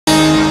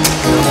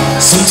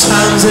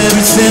Sometimes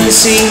everything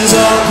seems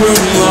awkward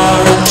and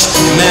large.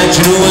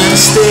 Imagine a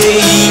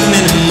Wednesday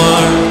evening in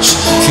March,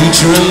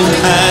 future and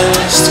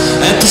past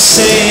at the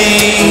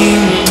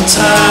same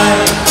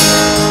time.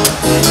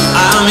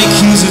 I'll make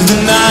use of the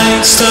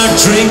night, start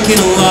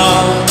drinking a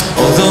lot.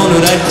 Although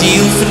not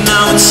ideal for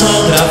now, it's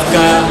all that I've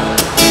got.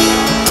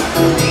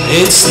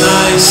 It's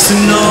nice to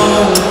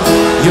know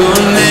your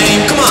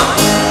name. Come on.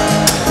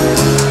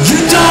 You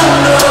don't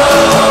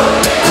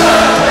know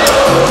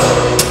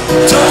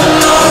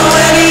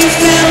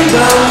anything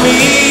about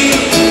me.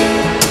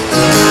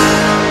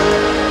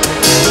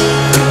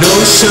 An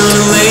ocean,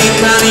 a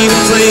lake, I need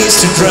a place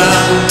to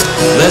drown.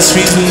 Let's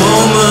reach the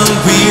moment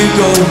we're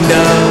going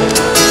down.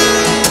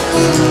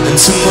 And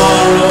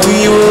tomorrow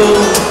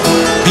you'll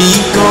be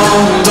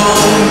gone,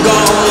 gone,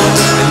 gone.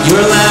 And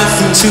you're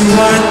laughing too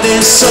hard,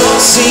 this all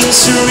seems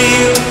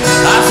surreal.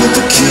 I feel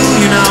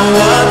peculiar now,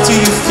 what do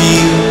you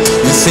feel?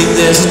 You think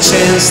there's a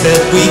chance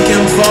that we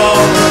can fall?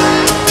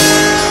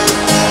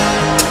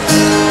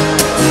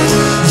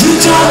 You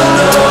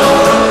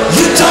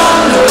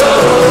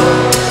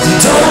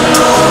don't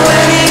know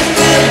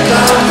anything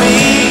about me.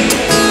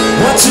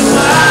 What do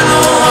I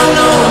know? I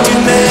know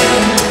your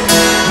name.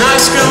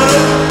 Nice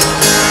Crammerock.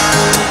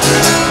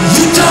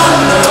 You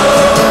don't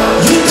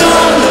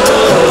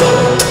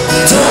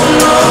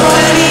know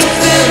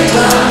anything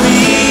about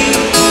me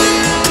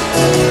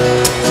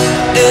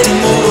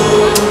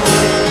anymore.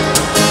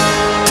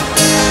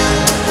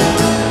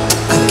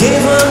 I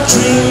gave up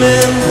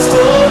dreaming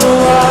for a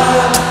while.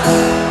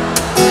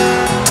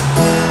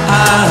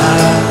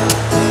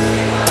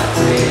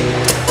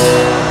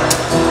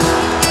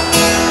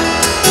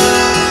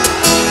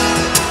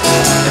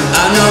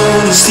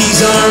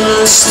 These are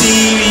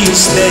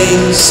mysterious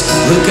days.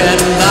 Look at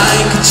them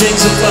like a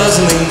jinx of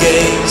puzzling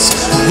gaze.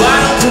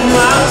 Wide open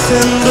mouth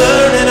and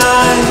burning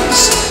eyes.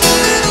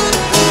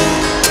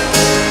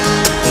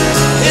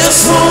 If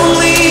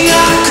only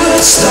I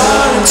could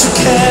start to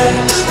care.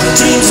 My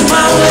dreams of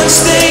my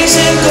Wednesdays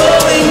ain't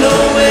going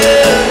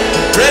nowhere.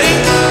 Ready?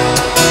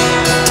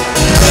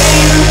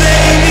 Baby,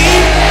 baby,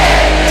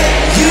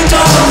 you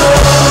don't know.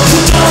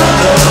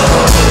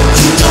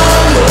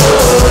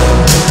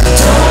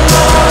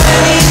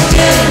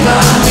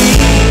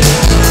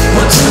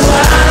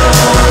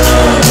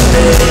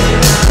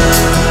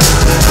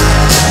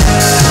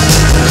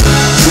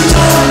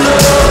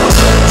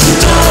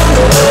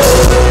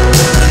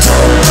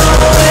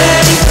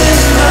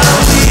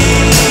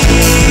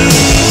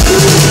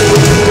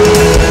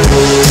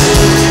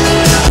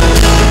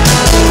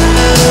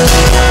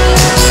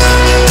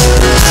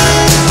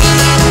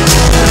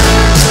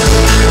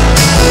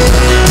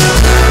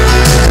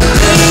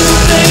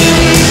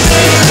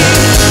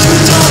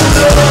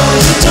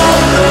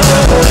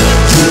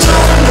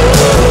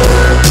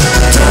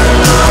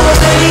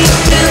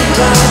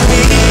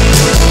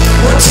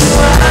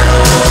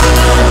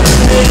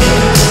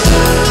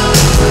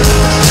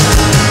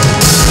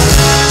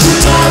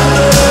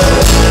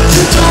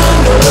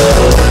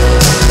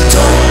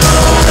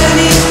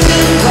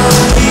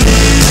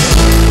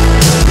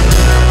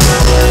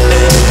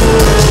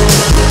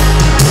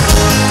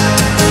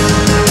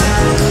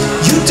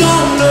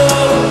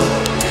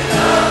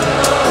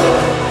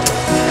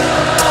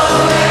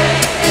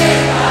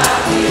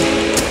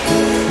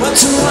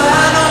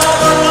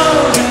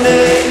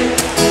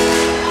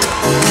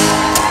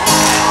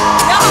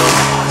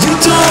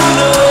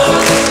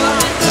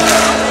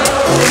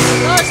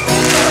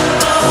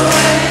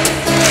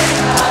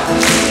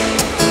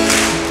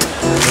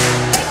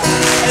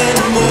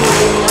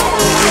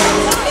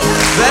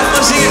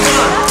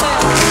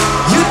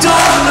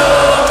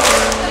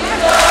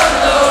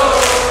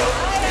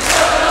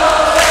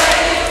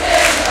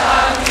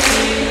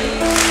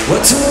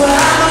 What do I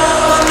know?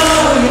 I know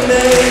your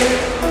name.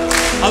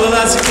 All the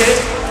lads,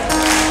 okay?